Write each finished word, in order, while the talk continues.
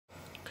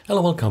Hello,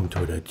 welcome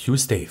to the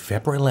Tuesday,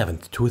 February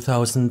 11th,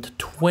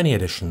 2020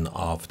 edition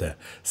of the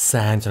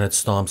SANS Internet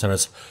Storm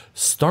Center's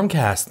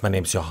Stormcast. My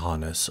name is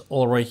Johannes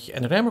Ulrich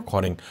and today I'm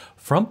recording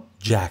from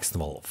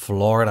Jacksonville,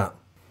 Florida.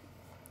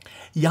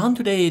 Jan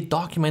today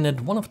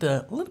documented one of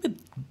the little bit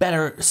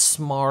better,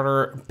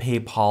 smarter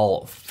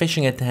PayPal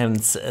phishing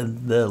attempts.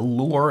 The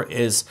lure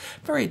is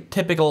very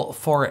typical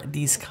for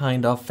these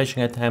kind of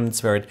phishing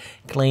attempts where it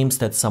claims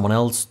that someone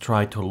else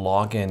tried to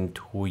log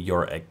into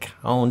your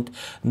account.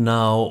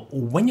 Now,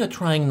 when you're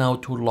trying now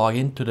to log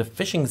into the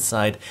phishing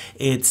site,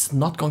 it's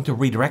not going to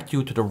redirect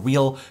you to the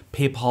real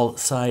PayPal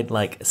site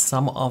like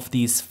some of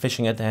these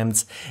phishing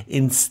attempts.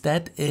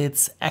 Instead,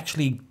 it's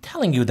actually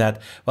telling you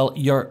that, well,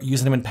 your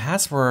username and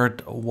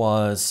password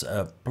was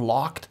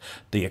blocked,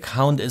 the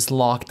account is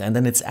locked, and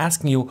then it's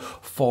asking you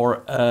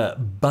for a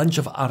bunch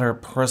of other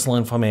personal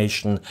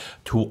information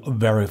to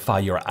verify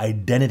your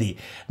identity.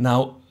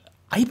 Now,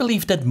 I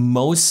believe that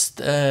most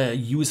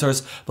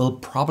users will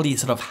probably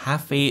sort of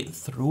halfway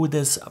through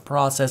this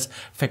process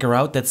figure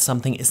out that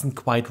something isn't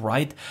quite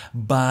right.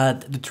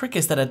 But the trick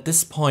is that at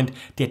this point,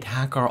 the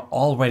attacker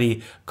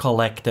already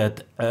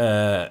collected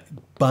a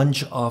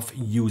bunch of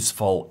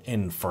useful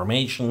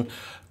information.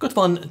 Good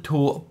one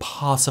to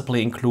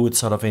possibly include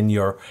sort of in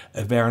your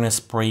awareness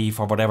brief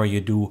or whatever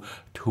you do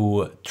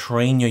to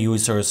train your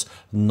users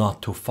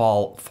not to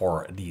fall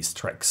for these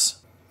tricks.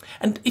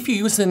 And if you're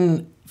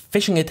using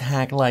phishing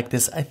attack like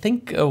this, I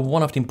think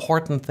one of the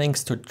important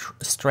things to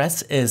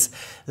stress is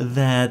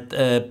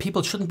that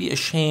people shouldn't be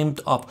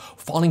ashamed of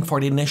falling for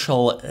the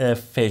initial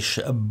phish,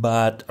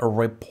 but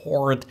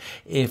report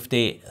if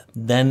they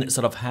then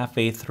sort of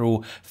halfway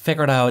through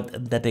figured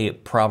out that they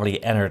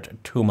probably entered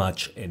too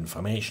much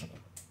information.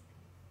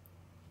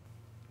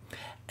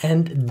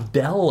 And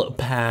Dell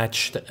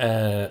patched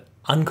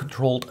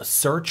uncontrolled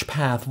search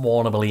path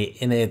vulnerability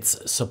in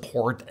its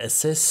Support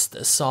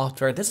Assist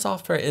software. This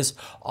software is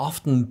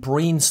often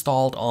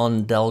pre-installed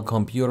on Dell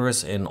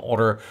computers in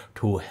order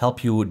to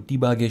help you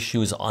debug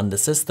issues on the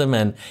system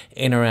and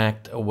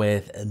interact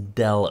with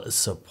Dell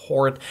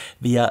support.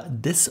 Via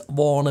this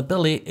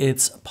vulnerability,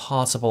 it's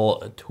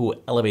possible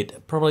to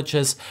elevate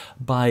privileges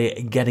by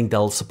getting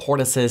Dell Support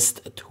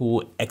Assist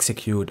to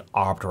execute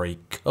arbitrary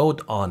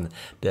code on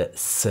the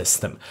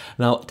system.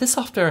 Now, this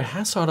software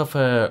has sort of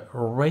a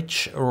rich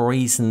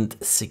recent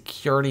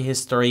security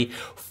history,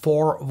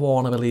 4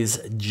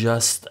 vulnerabilities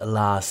just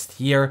last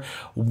year.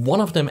 One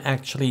of them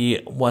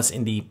actually was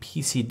in the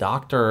PC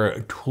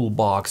Doctor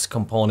toolbox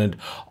component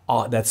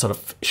that sort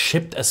of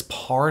shipped as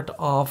part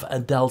of a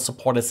Dell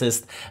Support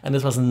Assist, and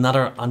this was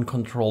another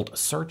uncontrolled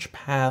search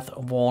path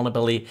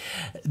vulnerability.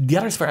 The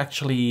others were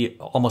actually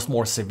almost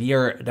more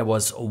severe. There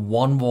was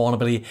one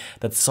vulnerability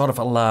that sort of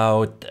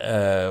allowed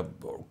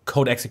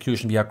code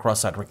execution via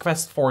cross-site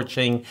request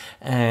forging,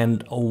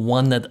 and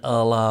one that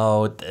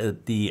allowed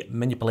the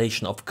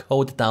manipulation of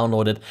code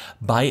downloaded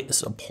by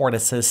Support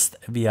Assist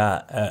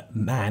via a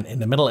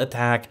man-in-the-middle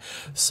attack.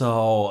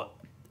 So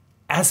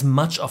as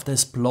much of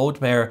this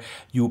bloatware,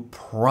 you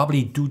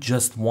probably do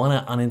just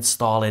want to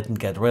uninstall it and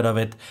get rid of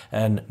it,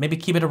 and maybe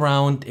keep it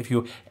around. If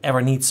you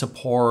ever need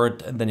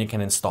support, then you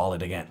can install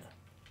it again.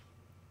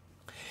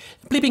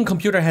 Bleeping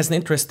Computer has an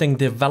interesting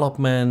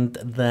development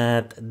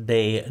that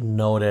they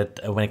noted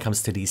when it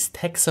comes to these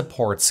tech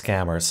support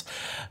scammers.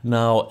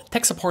 Now,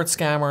 tech support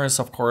scammers,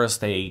 of course,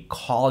 they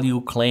call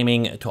you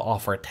claiming to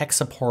offer tech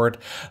support,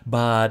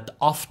 but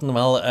often,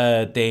 well,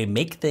 they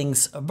make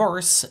things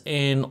worse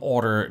in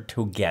order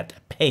to get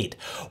paid.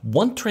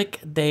 One trick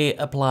they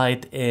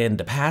applied in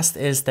the past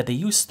is that they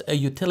used a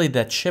utility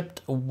that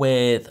shipped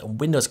with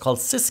Windows called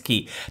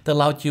Syskey that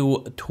allowed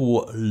you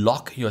to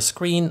lock your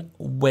screen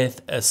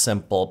with a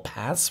simple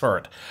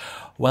password.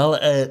 Well,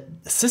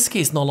 Syskey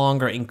is no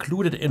longer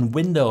included in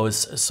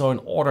Windows, so in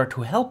order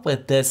to help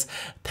with this,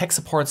 tech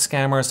support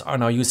scammers are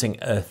now using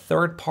a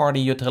third-party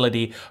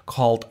utility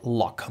called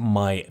Lock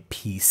My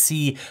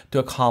PC to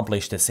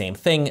accomplish the same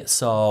thing.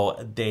 So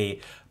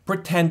they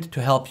pretend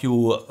to help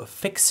you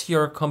fix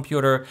your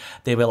computer.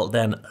 They will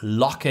then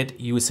lock it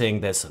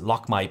using this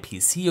Lock My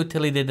PC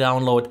utility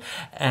download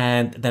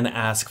and then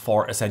ask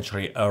for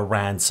essentially a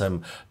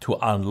ransom to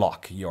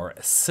unlock your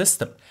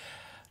system.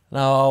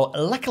 Now,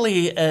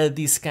 luckily,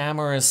 these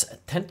scammers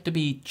tend to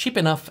be cheap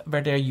enough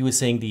where they're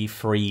using the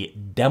free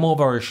demo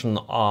version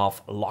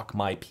of Lock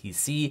My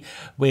PC,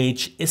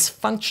 which is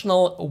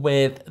functional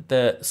with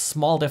the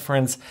small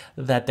difference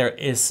that there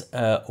is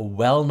a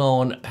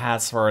well-known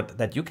password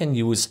that you can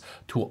use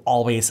to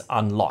always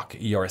unlock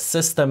your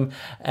system.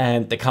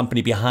 And the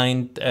company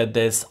behind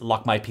this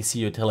Lock My PC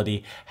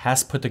utility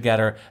has put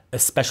together a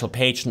special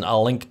page, and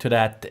I'll link to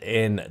that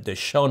in the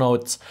show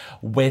notes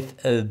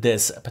with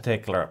this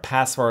particular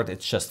password.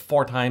 It's just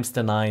 4 times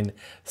the 9,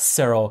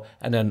 0,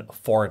 and then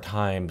 4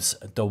 times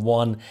the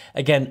 1.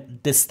 Again,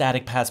 this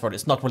static password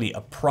is not really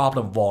a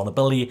problem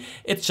vulnerability.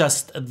 It's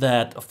just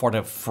that for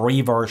the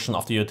free version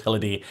of the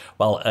utility,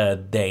 well,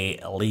 they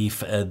leave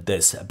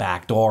this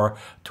backdoor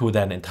to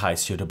then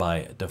entice you to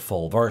buy the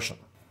full version.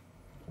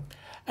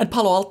 And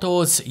Palo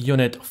Alto's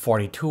Unit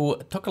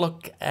 42 took a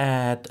look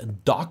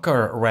at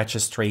Docker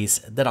registries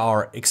that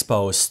are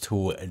exposed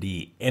to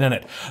the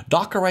internet.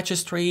 Docker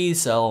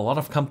registries, a lot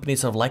of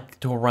companies have like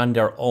to run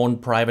their own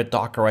private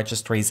Docker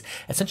registries,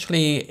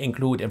 essentially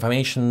include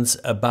informations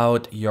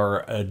about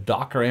your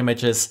Docker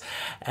images.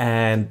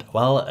 And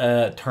well,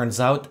 turns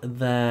out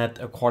that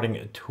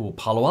according to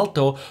Palo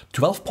Alto,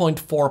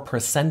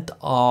 12.4%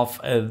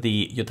 of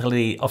the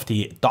utility of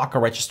the Docker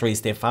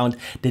registries they found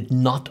did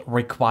not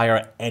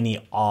require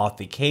any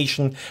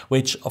authentication,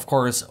 which of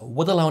course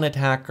would allow an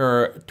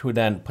attacker to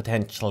then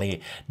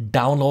potentially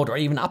download or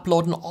even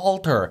upload and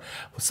alter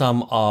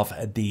some of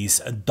these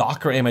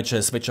Docker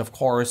images, which of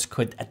course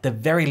could at the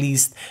very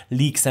least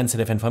leak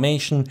sensitive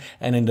information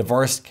and in the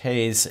worst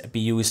case be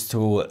used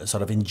to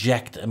sort of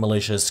inject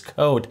malicious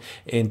code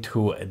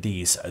into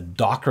these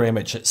Docker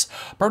images.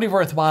 Probably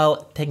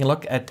worthwhile taking a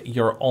look at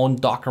your own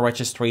Docker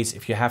registries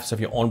if you have sort of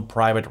your own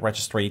private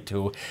registry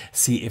to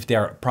see if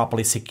they're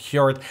properly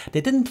secured. They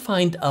didn't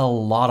find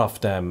a lot of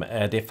them.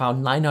 They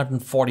found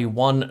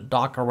 941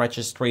 Docker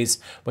registries,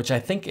 which I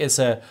think is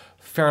a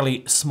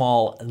fairly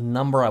small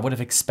number. I would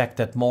have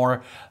expected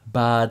more,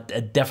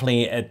 but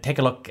definitely take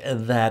a look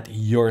that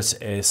yours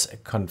is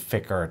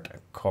configured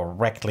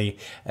correctly,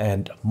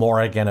 and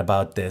more again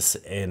about this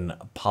in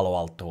Palo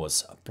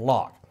Alto's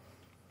blog.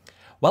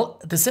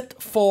 Well, that's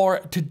it for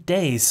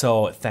today.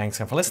 So thanks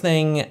again for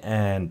listening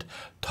and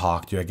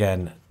talk to you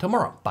again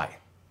tomorrow. Bye.